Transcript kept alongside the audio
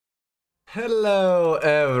Hello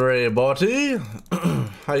everybody.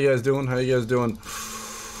 How you guys doing? How you guys doing?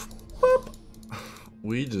 Boop.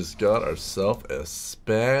 We just got ourselves a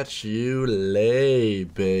spatula,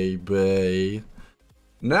 baby.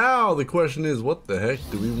 Now the question is, what the heck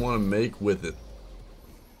do we want to make with it?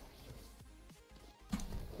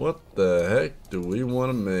 What the heck do we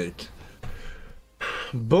want to make?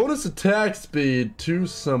 Bonus attack speed to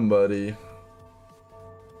somebody.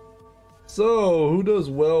 So, who does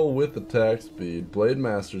well with attack speed? Blade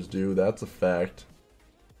Masters do, that's a fact.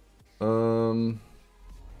 Who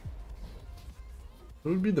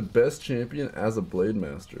would be the best champion as a Blade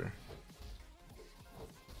Master?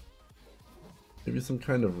 Maybe some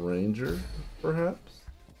kind of ranger, perhaps?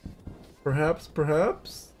 Perhaps?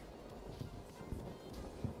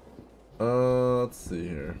 Let's see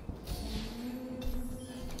here.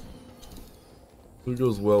 Who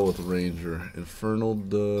goes well with ranger? Infernal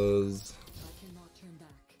does.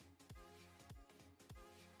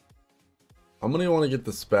 I'm gonna want to get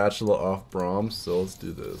the spatula off Brahms, so let's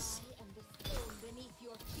do this.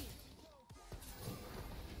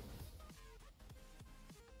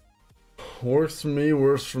 Works for me,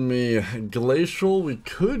 works for me. Glacial, we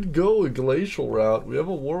could go a glacial route. We have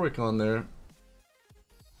a Warwick on there.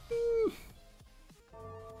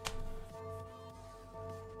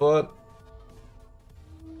 But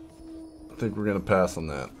I think we're gonna pass on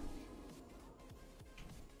that.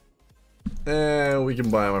 And we can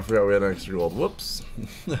buy him. I forgot we had an extra gold. Whoops.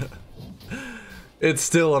 It's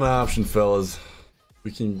still an option, fellas. We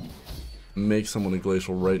can make someone a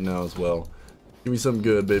glacial right now as well. Give me something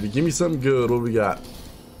good, baby. Give me something good. What do we got?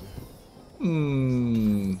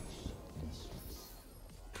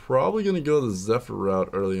 Probably gonna go the Zephyr route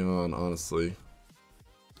early on, honestly.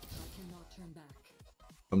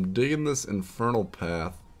 I'm digging this infernal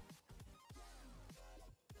path.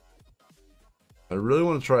 I really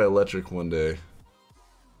want to try electric one day.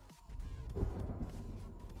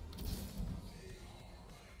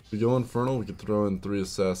 If we go infernal, we could throw in 3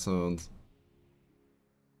 assassins.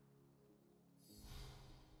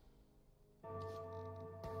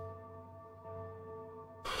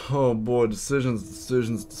 Oh boy, decisions.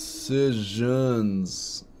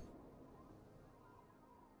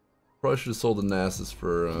 Probably should have sold the Nasus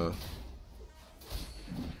for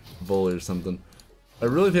Volley or something. I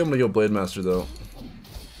really think I'm gonna go Blade Master though.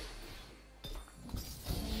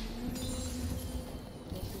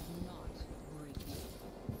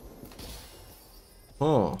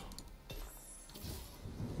 Oh.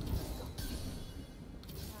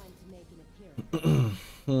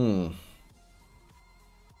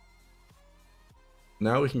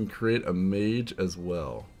 Now we can create a mage as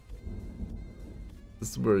well. This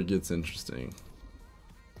is where it gets interesting.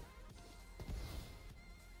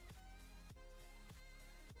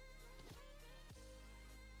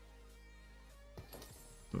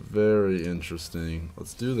 Very interesting.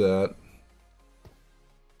 Let's do that.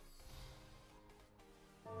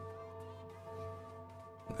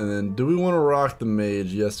 And then, do we want to rock the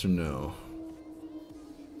mage, yes or no?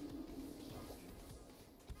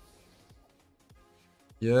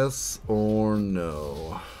 Yes or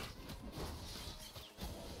no?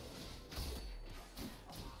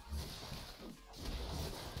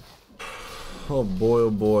 Oh boy, oh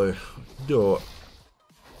boy. Go.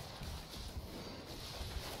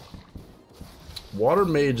 Water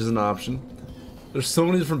mage is an option. There's so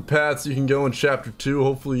many different paths you can go in chapter 2.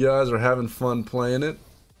 Hopefully you guys are having fun playing it.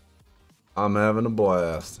 I'm having a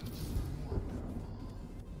blast.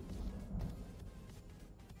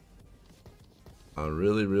 I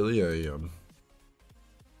really am.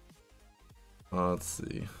 Let's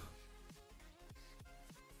see.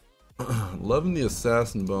 Loving the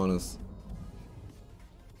assassin bonus.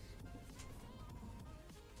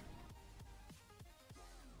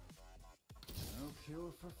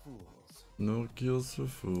 No kills for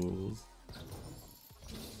fools.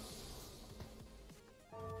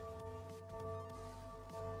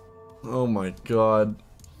 Oh my god.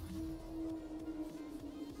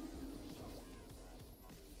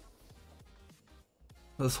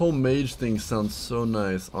 This whole mage thing sounds so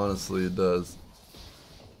nice, honestly it does.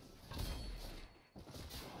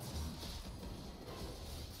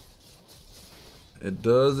 It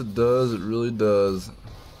does, it really does.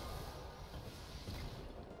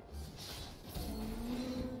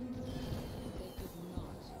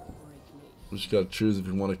 We just gotta choose if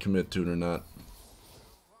you want to commit to it or not.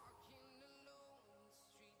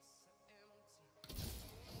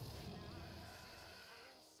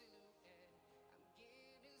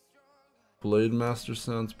 Blade Master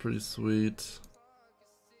sounds pretty sweet.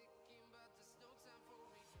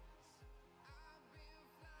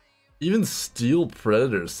 Even Steel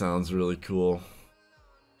Predator sounds really cool.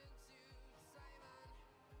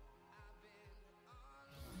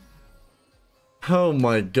 Oh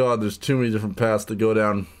my god, there's too many different paths to go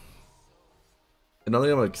down. And I don't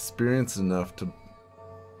think I'm experienced enough to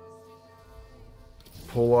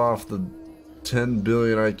pull off the 10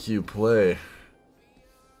 billion IQ play.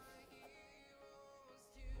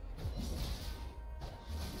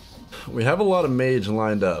 We have a lot of mage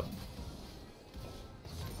lined up.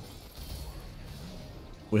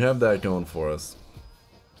 We have that going for us.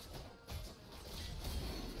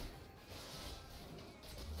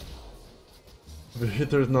 If a hit,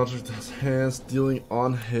 there's not just his hands dealing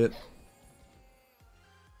on hit.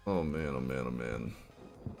 Oh man, oh man, oh man.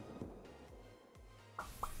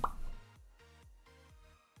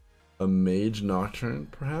 A mage nocturne,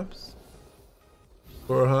 perhaps?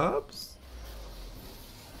 Perhaps?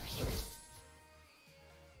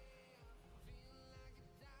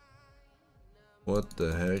 What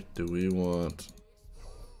the heck do we want?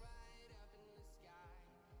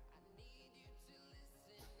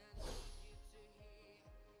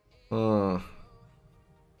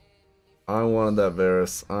 I wanted that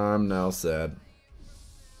Varus. I'm now sad.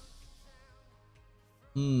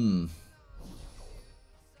 I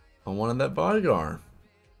wanted that Vigar.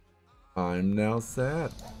 I'm now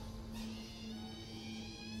sad.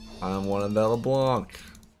 I wanted that LeBlanc.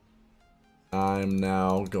 I'm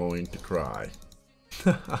now going to cry.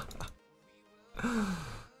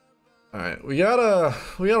 Alright, we got a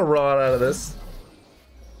rod out of this.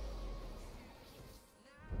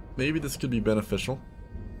 Maybe this could be beneficial.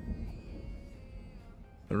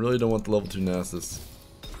 I really don't want the level 2 Nasus.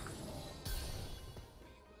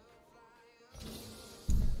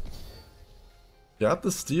 Got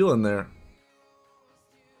the steel in there.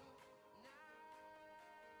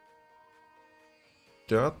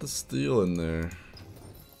 Got the steel in there.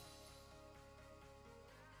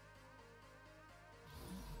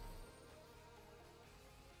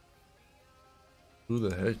 Who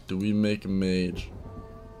the heck do we make a mage?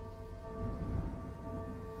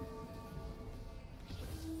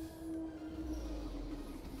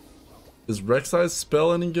 Is Rek'Sai's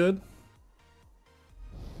spell any good?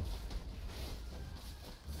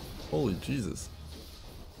 Holy Jesus.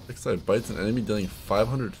 Rek'Sai bites an enemy dealing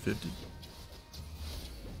 550.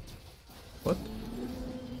 What?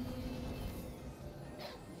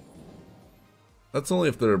 That's only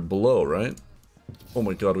if they're below, right? Oh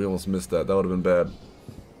my god, we almost missed that. That would have been bad.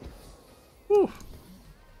 Whew.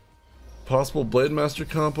 Possible Blade Master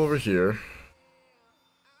comp over here.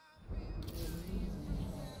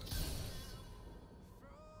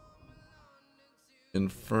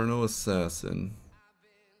 Inferno Assassin.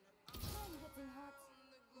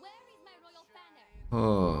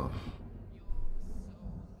 Huh.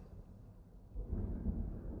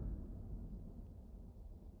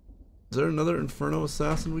 Is there another Inferno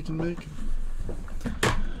Assassin we can make?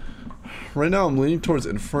 Right now I'm leaning towards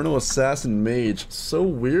Inferno Assassin Mage. So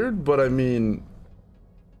weird, but I mean...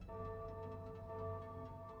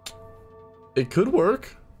 it could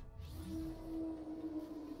work.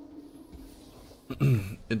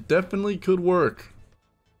 It definitely could work.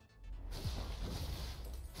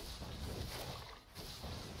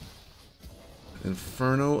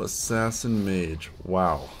 Inferno Assassin Mage.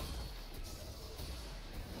 Wow.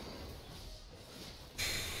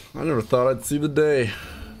 I never thought I'd see the day.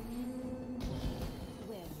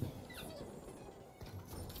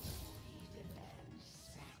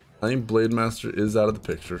 I think Blade Master is out of the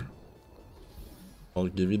picture. I'll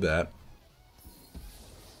give you that.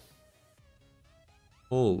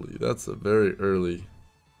 Holy, that's a very early.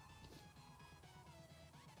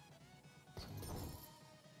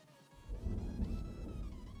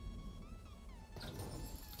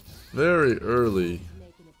 Very early.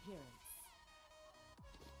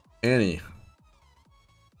 Annie.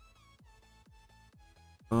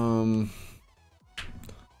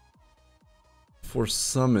 For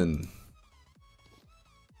summon,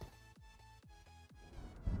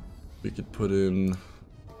 we could put in.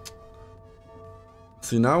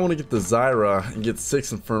 See, now I want to get the Zyra and get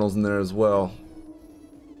 6 Infernals in there as well.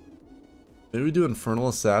 Maybe we do Infernal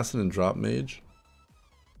Assassin and drop Mage.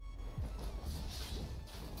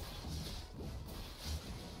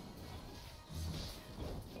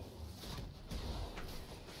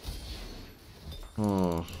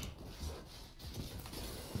 Oh.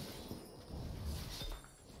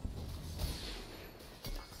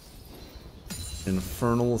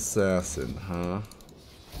 Infernal Assassin, huh?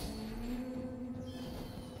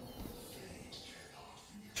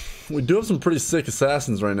 We do have some pretty sick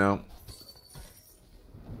assassins right now.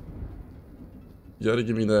 You gotta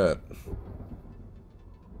give me that.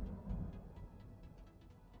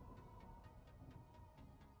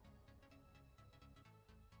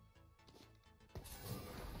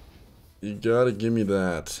 You gotta give me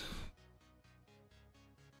that.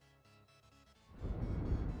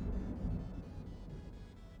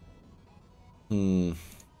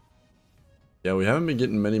 Yeah, we haven't been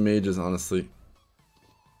getting many mages, honestly.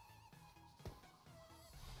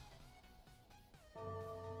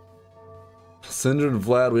 Cinder and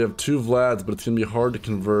Vlad, we have 2 Vlads, but it's gonna be hard to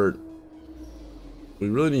convert. We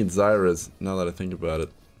really need Zyras, now that I think about it.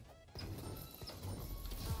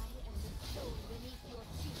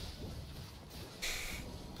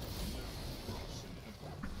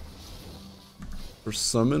 For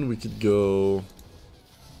summon, we could go...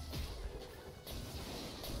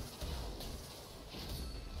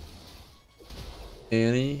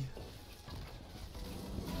 Annie.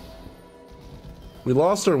 We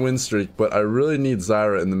lost our win streak, but I really need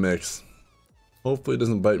Zyra in the mix. Hopefully it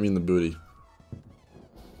doesn't bite me in the booty.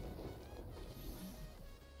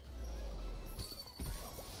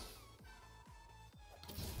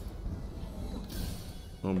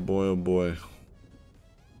 Oh boy, oh boy.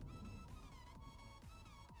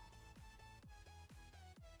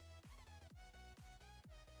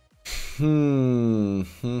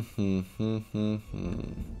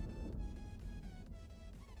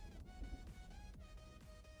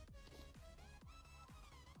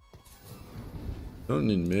 Don't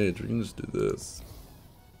need mage, we can just do this.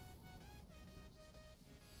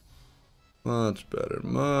 Much better,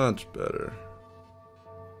 much better.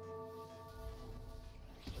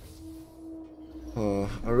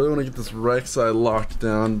 I really want to get this right side locked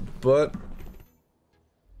down, but...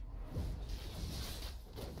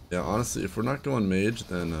 Yeah, honestly, if we're not going mage,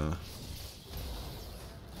 then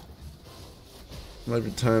might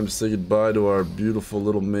be time to say goodbye to our beautiful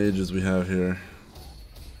little mages we have here.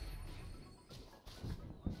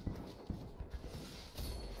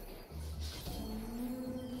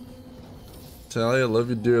 Talia, love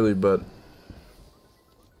you dearly, but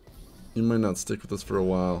you might not stick with us for a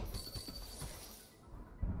while.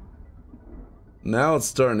 Now it's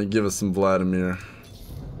starting to give us some Vladimir.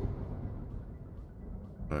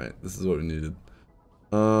 Alright, this is what we needed.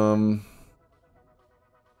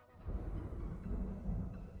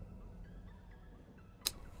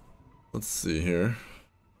 Let's see here.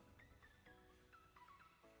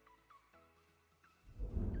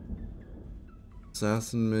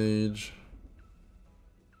 Assassin Mage.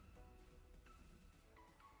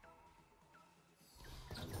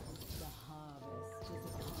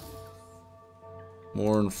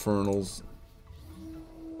 More Infernals.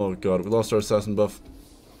 Oh god, we lost our assassin buff.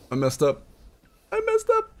 I messed up. I messed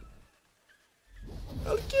up.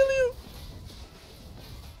 I'll kill you.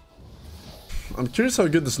 I'm curious how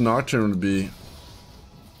good this Nocturne would be.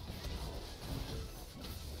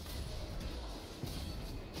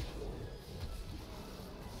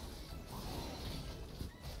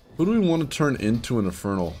 Who do we want to turn into an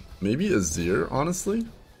Infernal? Maybe Azir, honestly?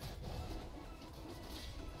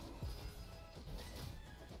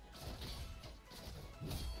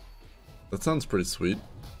 That sounds pretty sweet.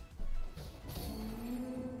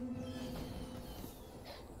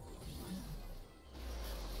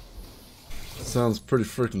 Sounds pretty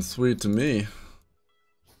freaking sweet to me.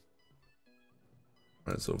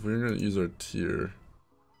 Alright, so if we're gonna use our tier.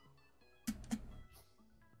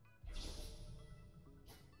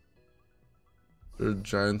 Third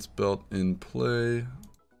Giant's Belt in play.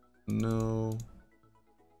 No.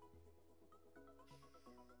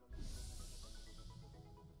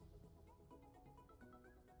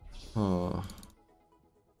 Huh.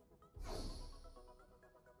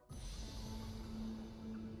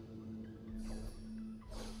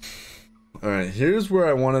 Alright, here's where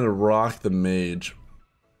I wanted to rock the mage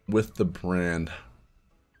with the brand.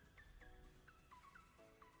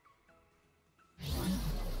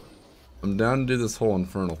 I'm down to do this whole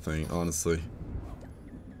infernal thing, honestly.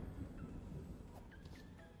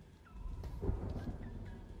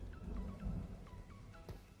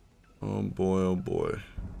 Oh boy, oh boy.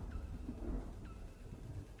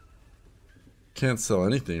 Can't sell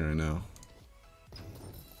anything right now.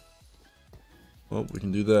 Well, we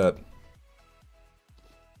can do that.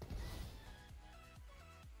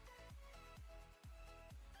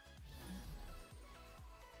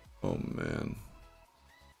 Oh man.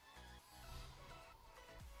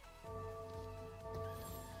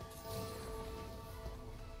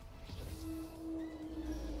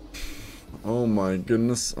 Oh my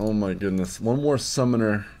goodness, oh my goodness. One more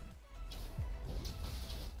summoner.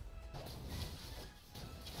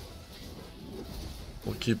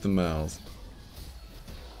 We'll keep the mouths.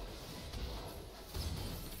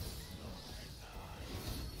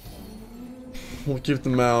 We'll keep the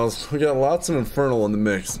mouths. We got lots of Infernal in the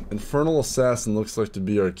mix. Infernal Assassin looks like to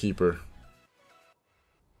be our keeper.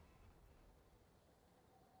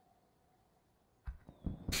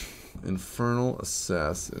 Infernal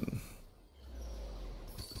Assassin.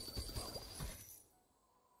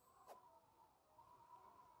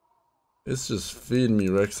 It's just feeding me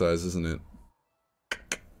wreck size, isn't it?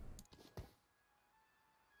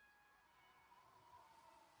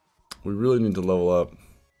 We really need to level up.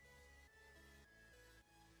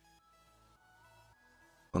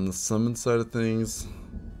 On the summon side of things.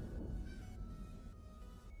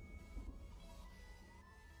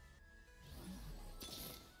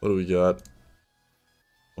 What do we got?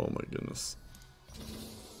 Oh my goodness.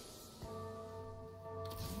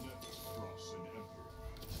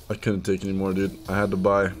 I couldn't take any more, dude. I had to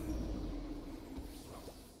buy.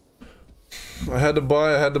 I had to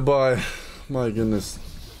buy. My goodness.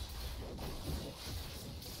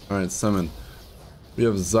 Alright, summon. We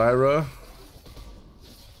have Zyra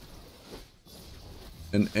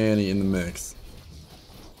and Annie in the mix.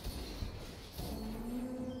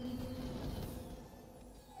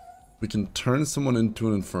 We can turn someone into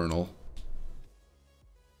an Infernal.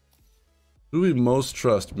 Who do we most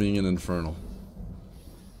trust being an Infernal?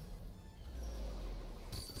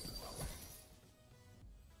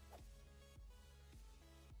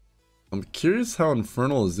 I'm curious how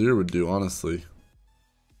Infernal Azir would do, honestly.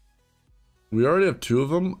 We already have 2 of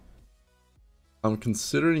them. I'm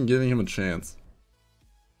considering giving him a chance.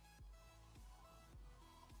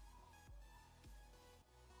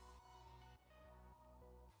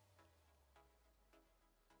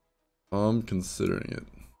 I'm considering it.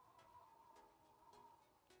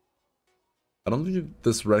 I don't think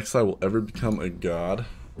this Rek'Sai will ever become a god.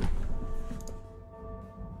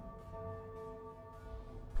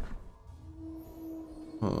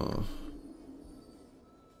 Huh.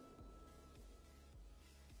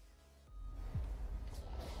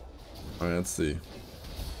 Alright, let's see.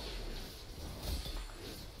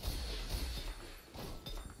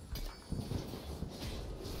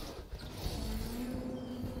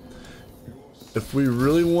 If we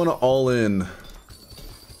really want to all in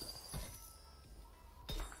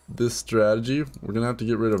this strategy, we're gonna have to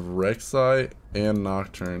get rid of Rek'Sai and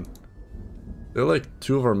Nocturne. They're like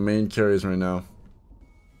 2 of our main carries right now.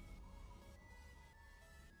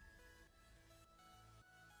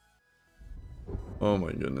 Oh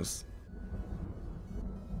my goodness.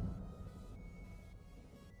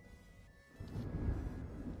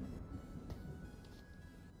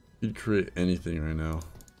 You'd create anything right now.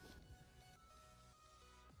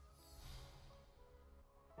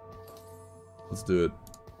 Let's do it.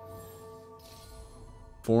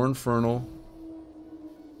 4 Infernal.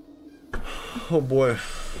 Oh boy.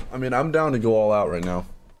 I mean, I'm down to go all out right now.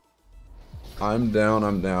 I'm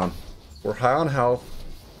down. We're high on health.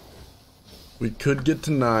 We could get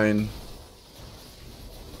to 9.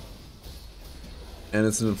 And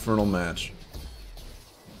it's an Infernal match.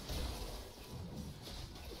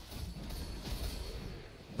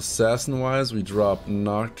 Assassin wise, we drop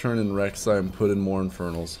Nocturne and Rek'Sai and put in more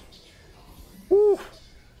Infernals. Woo.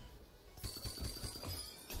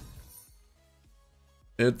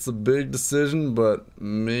 It's a big decision, but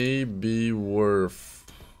maybe worth.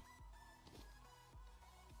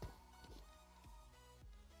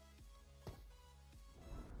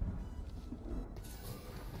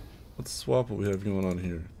 Let's swap what we have going on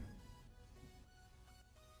here.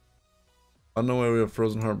 I don't know why we have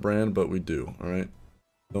Frozen Heart brand, but we do, alright?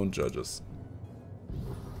 Don't judge us.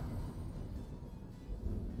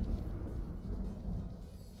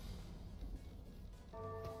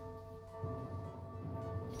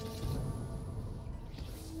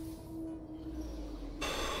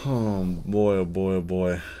 Oh boy, oh boy, oh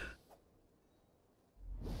boy.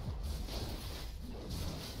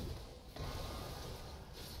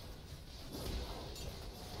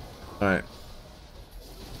 Alright.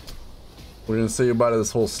 We're gonna say goodbye to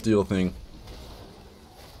this whole steel thing.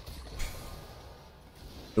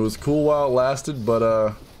 It was cool while it lasted,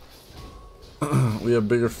 but we have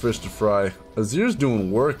bigger fish to fry. Azir's doing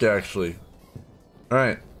work, actually.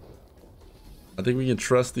 Alright. I think we can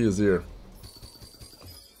trust the Azir.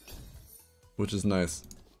 Which is nice.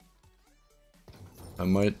 I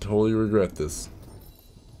might totally regret this.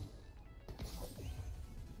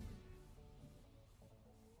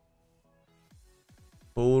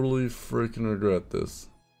 Totally freaking regret this.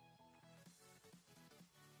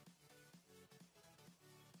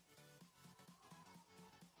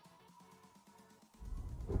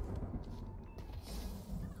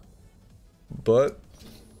 But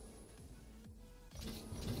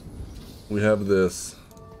we have this.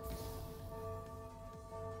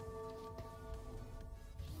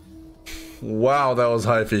 Wow, that was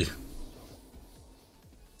hypey.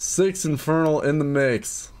 6 Infernal in the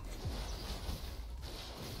mix.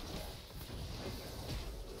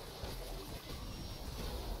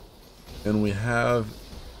 And we have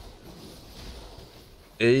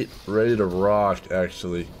 8 ready to rock,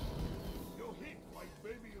 actually.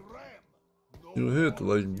 You hit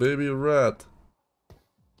like baby rat.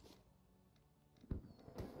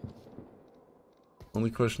 Only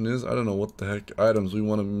question is, I don't know what the heck items we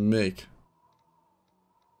want to make.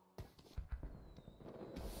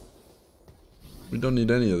 We don't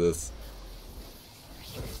need any of this.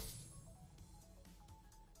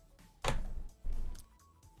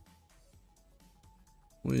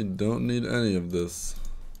 We don't need any of this.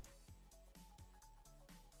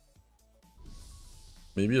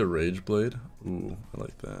 Maybe a rage blade? Ooh, I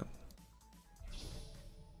like that.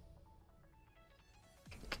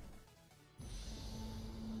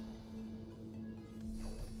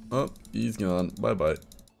 Oh, he's gone. Bye-bye.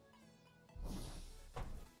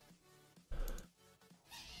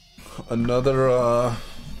 Another,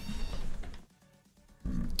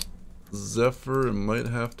 Zephyr it might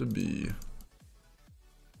have to be.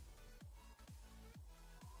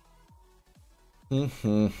 They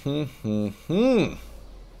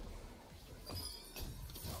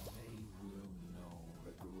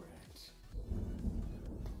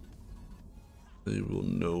will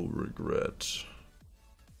no regret.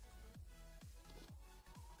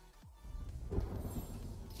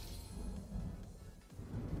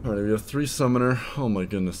 Alright, we have 3 summoner. Oh my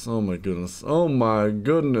goodness, oh my goodness, oh my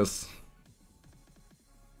goodness.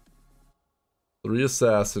 3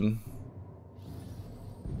 assassin.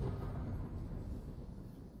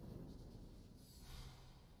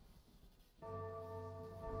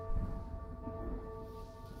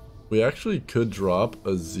 We actually could drop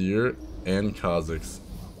Azir and Kha'Zix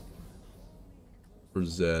for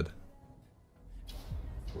Zed.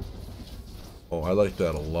 Oh, I like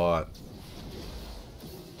that a lot.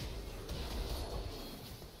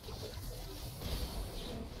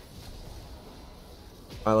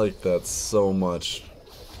 I like that so much.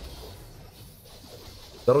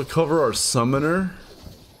 That'll cover our summoner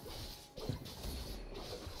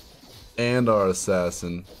and our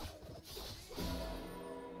assassin.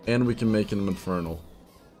 And we can make him infernal.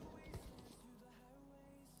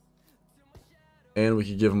 And we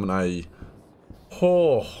could give him an IE.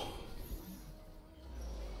 Oh.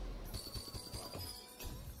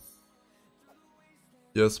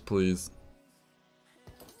 Yes, please.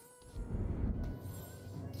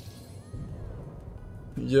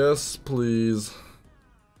 Yes, please.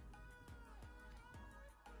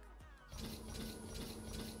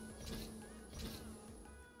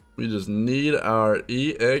 We just need our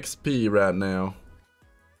EXP right now.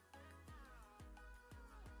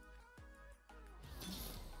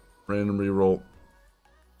 Random reroll.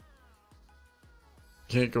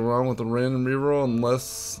 Can't go wrong with a random reroll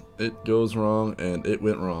unless it goes wrong, and it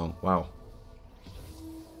went wrong. Wow.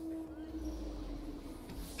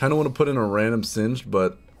 Kind of want to put in a random singed,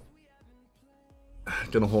 but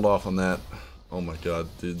gonna hold off on that. Oh my god,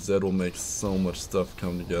 dude, Zed will make so much stuff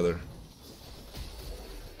come together.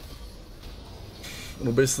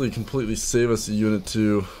 It'll basically completely save us a unit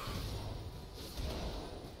too.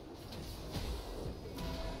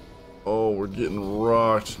 Oh, we're getting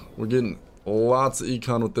rocked. We're getting lots of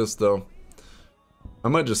econ with this though. I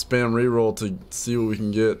might just spam reroll to see what we can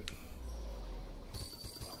get.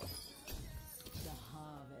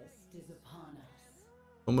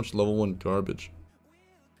 How much level 1 garbage?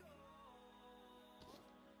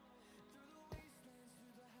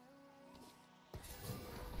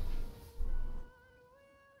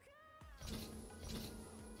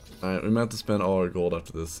 Alright, we might have to spend all our gold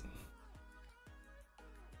after this.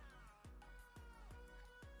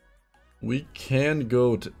 We can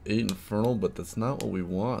go to 8 Infernal, but that's not what we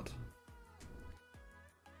want.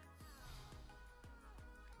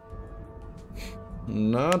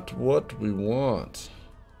 Not what we want.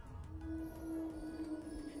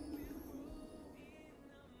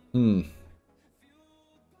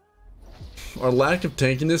 Our lack of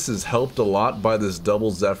tankiness is helped a lot by this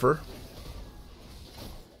double Zephyr.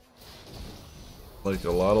 Like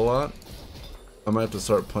a lot. I might have to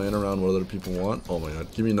start playing around what other people want. Oh my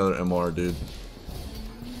god, give me another MR, dude.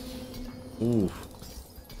 Ooh.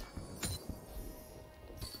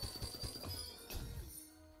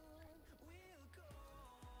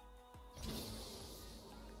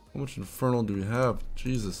 How much Infernal do we have?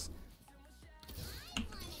 Jesus.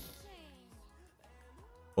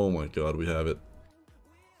 Oh my god, we have it.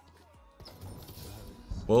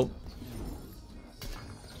 Well.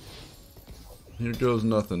 Here goes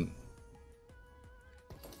nothing.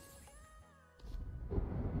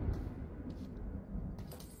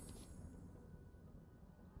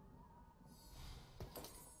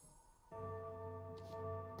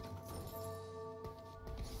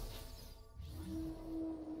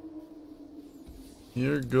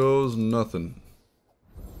 Here goes nothing.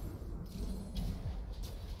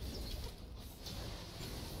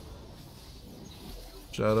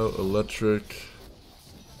 Shadow, electric.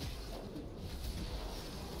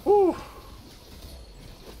 Woo!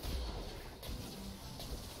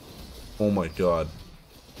 Oh my god.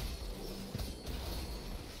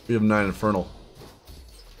 We have 9 Infernal.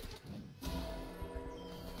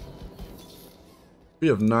 We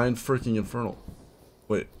have 9 freaking Infernal.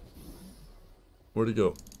 Wait. Where'd he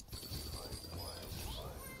go?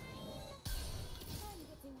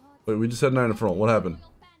 Wait, we just had 9 Infernal. What happened?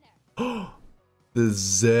 The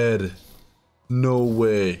ZED. No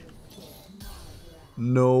way.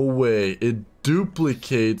 No way. It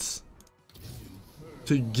duplicates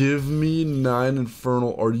to give me 9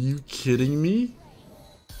 Infernal. Are you kidding me?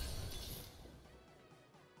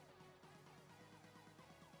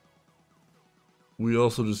 We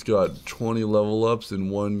also just got 20 level ups in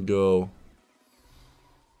one go.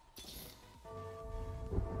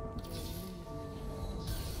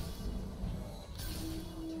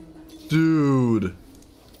 Dude.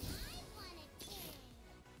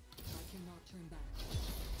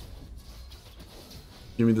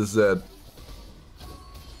 Give me the ZED.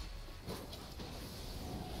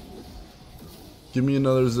 Give me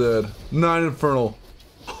another ZED. 9 Infernal.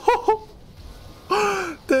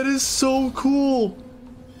 That is so cool.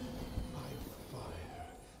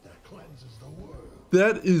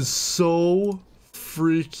 That is so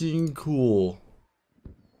freaking cool.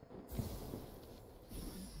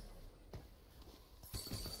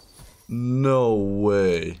 No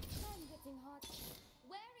way.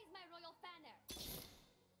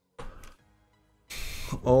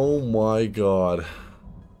 Oh my god.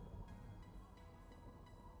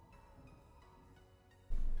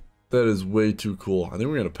 That is way too cool. I think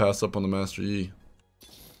we're gonna pass up on the Master Yi.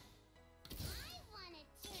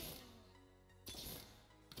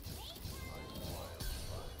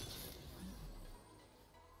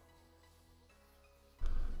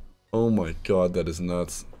 Oh my god, that is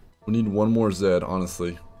nuts. We need one more ZED,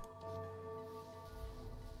 honestly.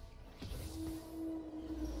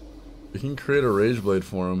 We can create a Rage Blade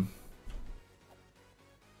for him.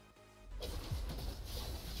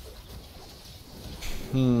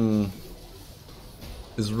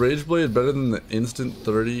 Is Rage Blade better than the instant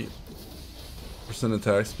 30%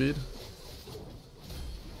 attack speed?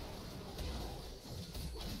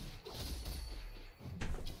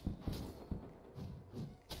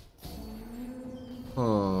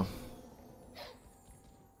 Huh.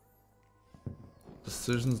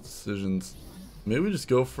 Decisions. Maybe we just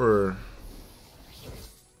go for...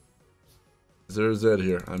 Is there a ZED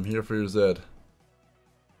here? I'm here for your ZED.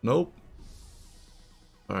 Nope.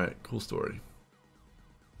 Alright, cool story.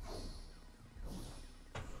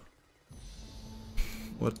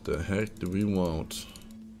 What the heck do we want?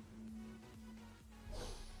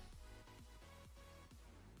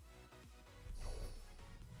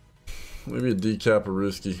 Maybe a decap or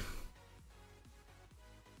risky.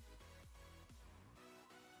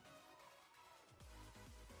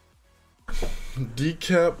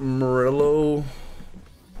 Decap Morello,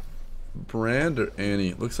 Brand or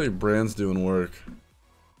Annie? Looks like Brand's doing work.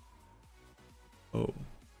 Oh.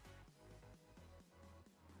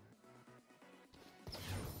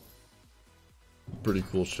 Pretty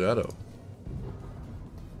cool shadow.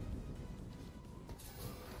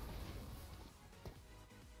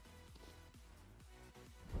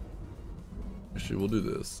 Actually, we'll do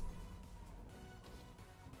this.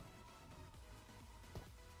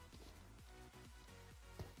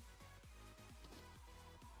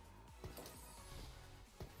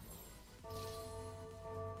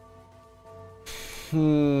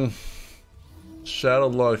 Shadow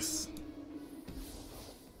Lux.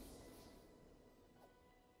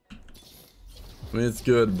 I mean, it's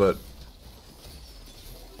good, but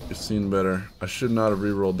you've seen better. I should not have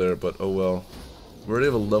rerolled there, but oh well. We already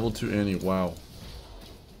have a level 2 Annie. Wow.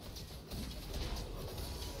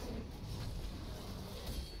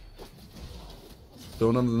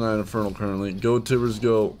 Don't have the 9 Infernal currently. Go Tibbers,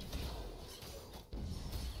 go.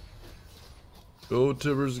 Go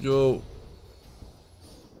Tibbers, go.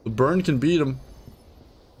 The burn can beat him.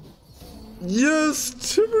 Yes!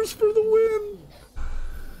 Tibbers for the win!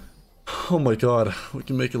 Oh my god. We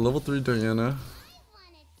can make a level 3 Diana.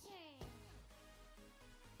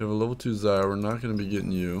 We have a level 2 Zyra. We're not going to be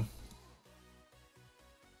getting you.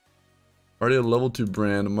 Already a level 2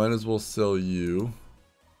 Brand. Might as well sell you.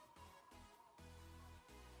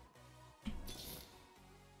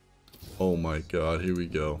 Oh my god. Here we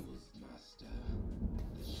go.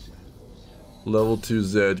 Level 2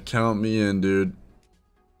 ZED. Count me in, dude.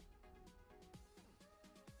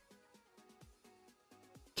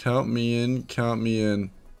 Count me in, count me in.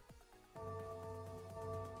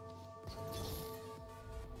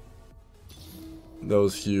 That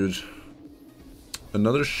was huge.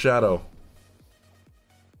 Another shadow.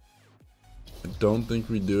 I don't think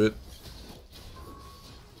we do it.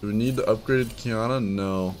 Do we need the upgraded Kiana?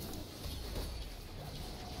 No.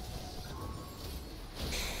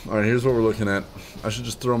 Alright, here's what we're looking at. I should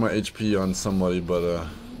just throw my HP on somebody, but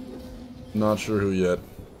not sure who yet.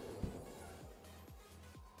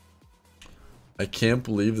 I can't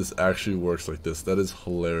believe this actually works like this. That is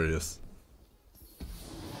hilarious.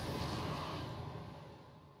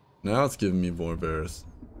 Now it's giving me more bears.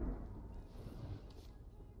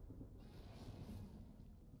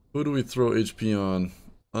 Who do we throw HP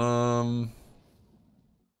on?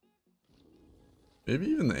 Maybe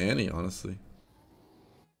even the Annie, honestly.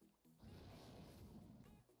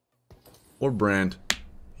 Or Brand.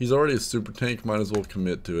 He's already a super tank, might as well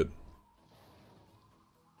commit to it.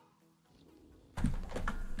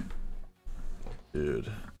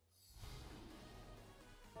 Dude.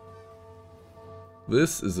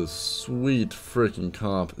 This is a sweet freaking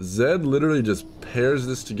comp. Zed literally just pairs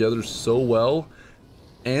this together so well,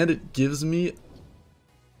 and it gives me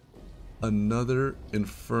another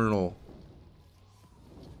Infernal.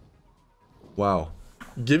 Wow.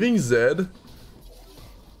 Giving Zed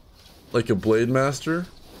like a Blade Master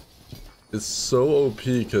is so OP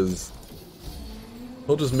because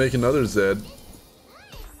he'll just make another Zed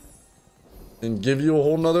and give you a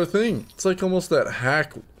whole nother thing. It's like almost that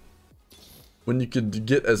hack when you could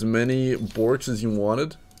get as many Borks as you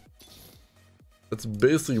wanted. That's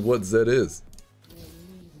basically what Zed is.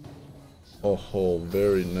 Oh,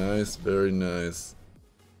 very nice, very nice.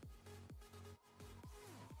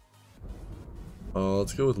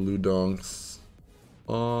 Let's go with Ludonks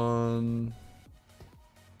on...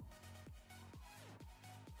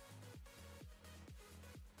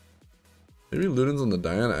 Maybe Ludon's on the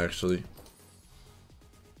Diana, actually.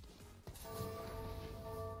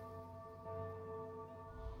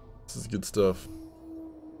 This is good stuff.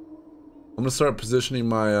 I'm gonna start positioning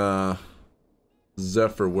my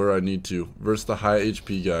Zephyr where I need to versus the high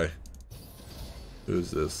HP guy.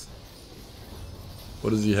 Who's this?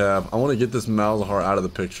 What does he have? I want to get this Malzahar out of the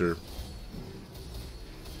picture.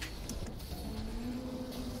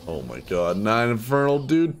 Oh my god, 9 Infernal,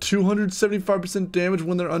 dude. 275% damage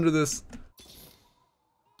when they're under this.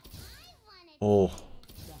 Oh.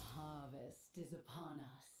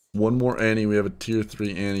 One more Annie. We have a tier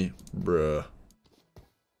 3 Annie. Bruh.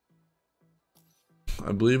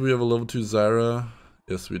 I believe we have a level 2 Zyra.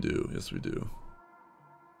 Yes, we do. Yes, we do.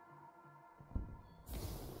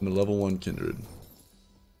 And a level 1 Kindred.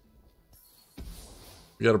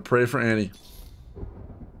 We gotta pray for Annie.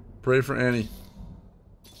 Pray for Annie.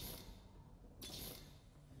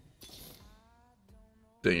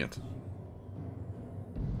 Dang it.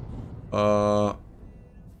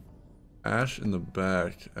 Ash in the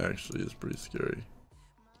back actually is pretty scary.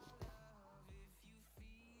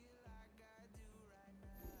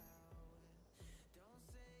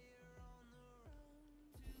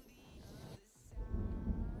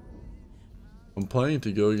 I'm planning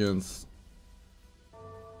to go against...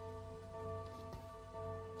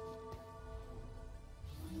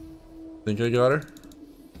 Think I got her?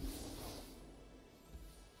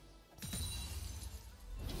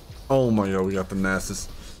 Oh my god, we got the Nasus.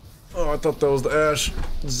 Oh, I thought that was the Ash.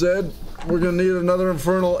 Zed, we're gonna need another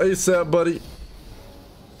Infernal ASAP, buddy.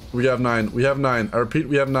 We have 9. We have 9. I repeat,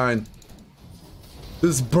 we have 9.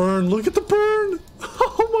 This burn, look at the burn!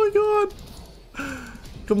 Oh my god!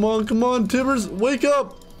 Come on, Tibbers, wake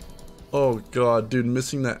up! Oh god, dude,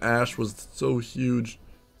 missing that Ash was so huge.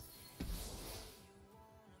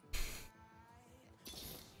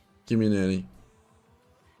 Give me an Annie.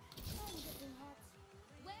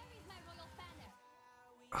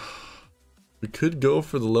 We could go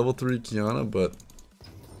for the level 3 Kiana, but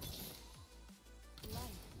I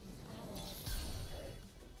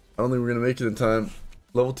don't think we're gonna make it in time.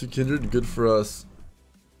 Level 2 Kindred, good for us.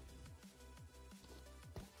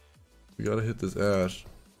 We gotta hit this Ash.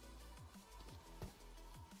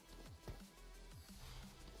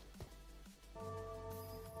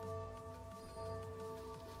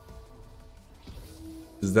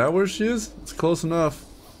 Is that where she is? It's close enough.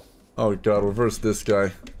 Oh god, reverse this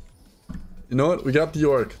guy. You know what? We got the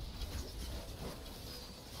York.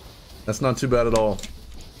 That's not too bad at all.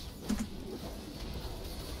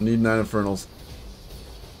 Need 9 Infernals.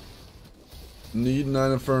 Need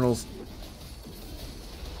 9 Infernals.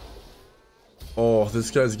 Oh,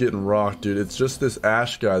 this guy's getting rocked, dude. It's just this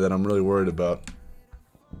Ash guy that I'm really worried about.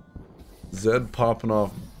 Zed popping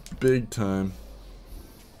off big time.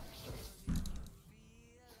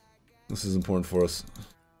 This is important for us.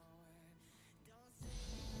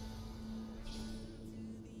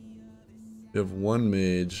 We have one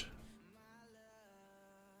mage.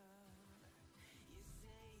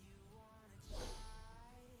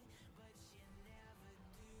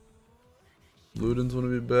 Ludens want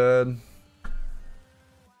to be bad.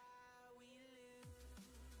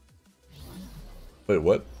 Wait,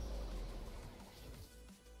 what?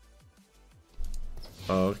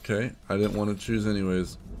 Okay, I didn't want to choose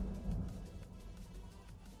anyways.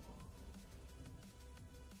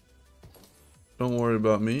 Don't worry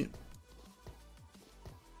about me.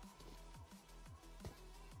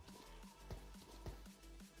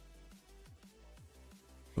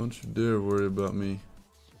 Don't you dare worry about me.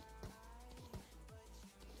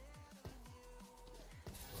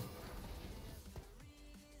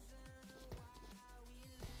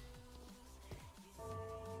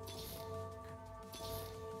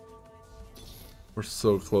 We're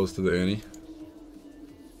so close to the Annie.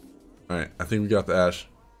 Alright, I think we got the Ashe.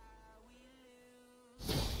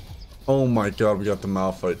 Oh my god, we got the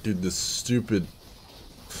Malphite. Dude, this stupid...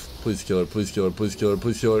 Please kill her, please kill her, please kill her,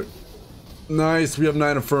 please kill her. Nice, we have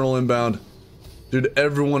 9 Infernal inbound. Dude,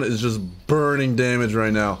 everyone is just burning damage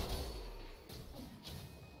right now.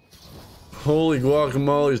 Holy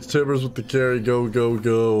guacamole, Tibbers with the carry. Go, go,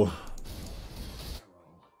 go.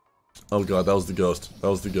 Oh god, that was the ghost. That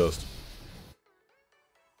was the ghost.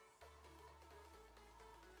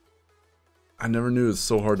 I never knew it was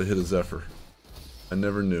so hard to hit a Zephyr. I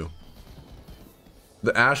never knew.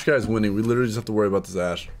 The Ashe guy's winning. We literally just have to worry about this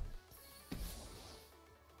Ashe.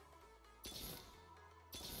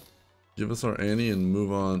 Give us our Annie and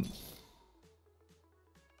move on.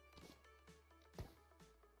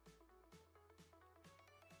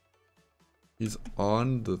 He's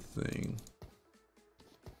on the thing.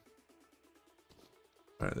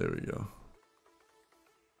 Alright, there we go.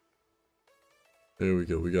 There we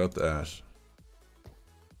go. We got the Ashe.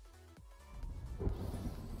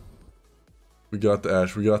 We got the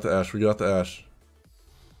Ashe. We got the Ashe. We got the Ashe.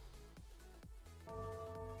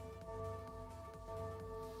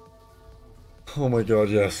 Oh my god,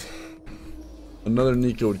 yes. Another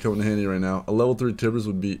Nico would come in handy right now. A level 3 Tibbers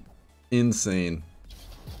would be insane.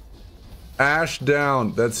 Ashe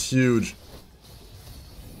down. That's huge.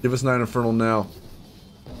 Give us 9 Infernal now.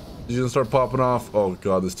 He's gonna start popping off. Oh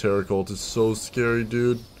god, this Terror Cult is so scary,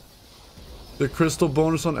 dude. The crystal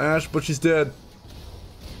bonus on Ashe, but she's dead.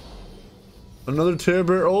 Another Terror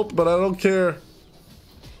Bear ult, but I don't care.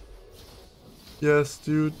 Yes,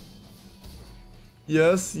 dude.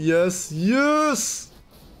 Yes, yes, yes!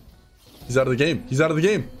 He's out of the game. He's out of the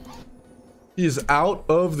game. He is out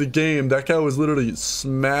of the game. That guy was literally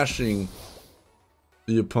smashing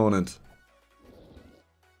the opponent.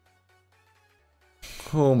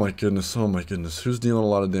 Oh my goodness, oh my goodness. Who's dealing a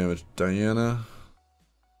lot of damage? Diana.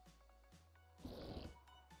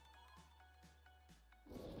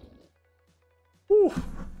 Whew.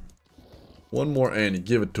 One more Annie.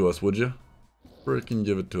 Give it to us, would you? Freaking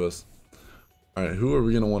give it to us. Alright, who are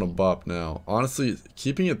we going to want to bop now? Honestly,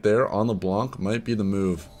 keeping it there on the Blanc might be the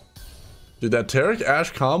move. Dude, that Taric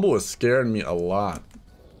Ashe combo is scaring me a lot.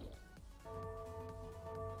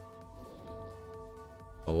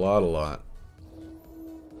 A lot.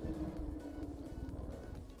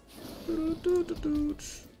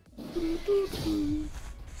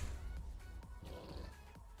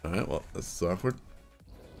 Alright, well, this is awkward.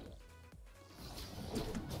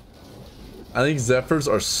 I think Zephyrs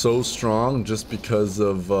are so strong just because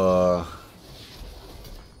of,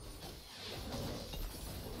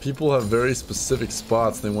 people have very specific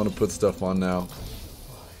spots they want to put stuff on now.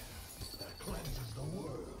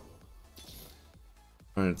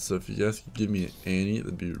 Alright, so if you guys could give me an Annie,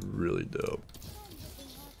 that'd be really dope.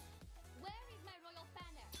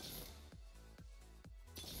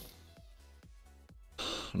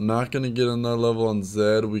 I'm not gonna get another level on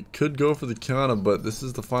Zed. We could go for the Kiana, but this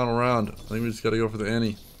is the final round. I think we just gotta go for the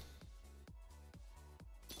Annie.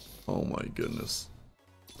 Oh my goodness.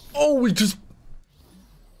 Oh, we just...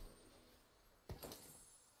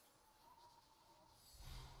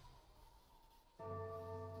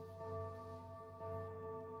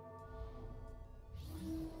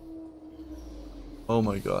 Oh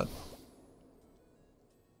my god.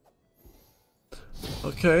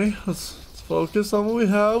 Okay, let's focus on what we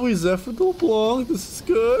have. We Zephyr LeBlanc. This is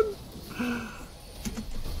good.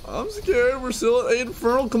 I'm scared. We're still at 8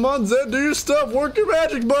 Infernal. Come on, Zed, do your stuff. Work your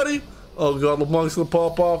magic, buddy. Oh god, LeBlanc's gonna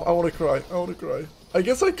pop off. I wanna cry. I wanna cry. I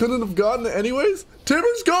guess I couldn't have gotten it anyways.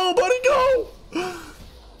 Tibbers, go, buddy, go!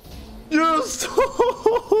 Yes!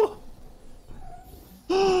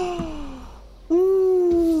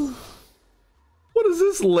 What is this?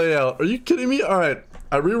 this layout. Are you kidding me? All right.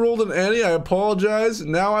 I re-rolled an Annie. I apologize.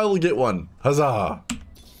 Now I will get one. Huzzah.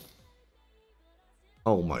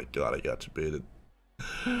 Oh my god, I got you baited.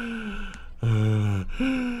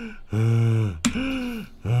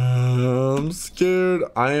 I'm scared.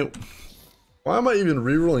 Why am I even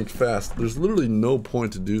re-rolling fast? There's literally no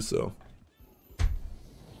point to do so.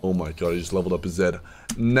 Oh my god, he just leveled up his Zed.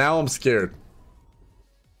 Now I'm scared.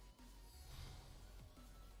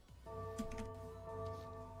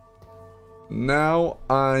 Now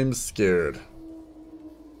I'm scared.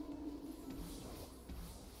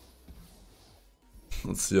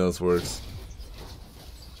 Let's see how this works.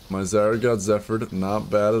 My Zara got Zephyred, not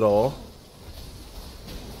bad at all.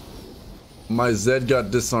 My Zed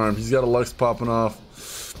got disarmed. He's got a Lux popping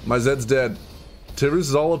off. My Zed's dead. Tivers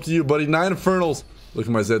is all up to you, buddy. 9 Infernals. Look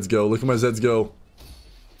at my Zeds go. Look at my Zeds go.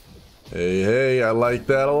 Hey, hey, I like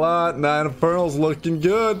that a lot. 9 Infernals looking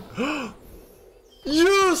good.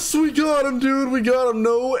 Yes, we got him, dude. We got him.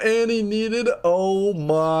 No Annie needed. Oh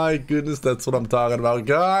my goodness. That's what I'm talking about,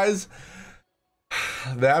 guys.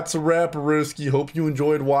 That's a wrap, Aruski. Hope you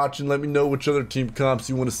enjoyed watching. Let me know which other team comps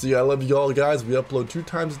you want to see. I love you all, guys. We upload 2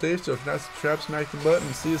 times a day, so if you're not subscribed, smack the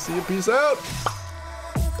button. See you. Peace out.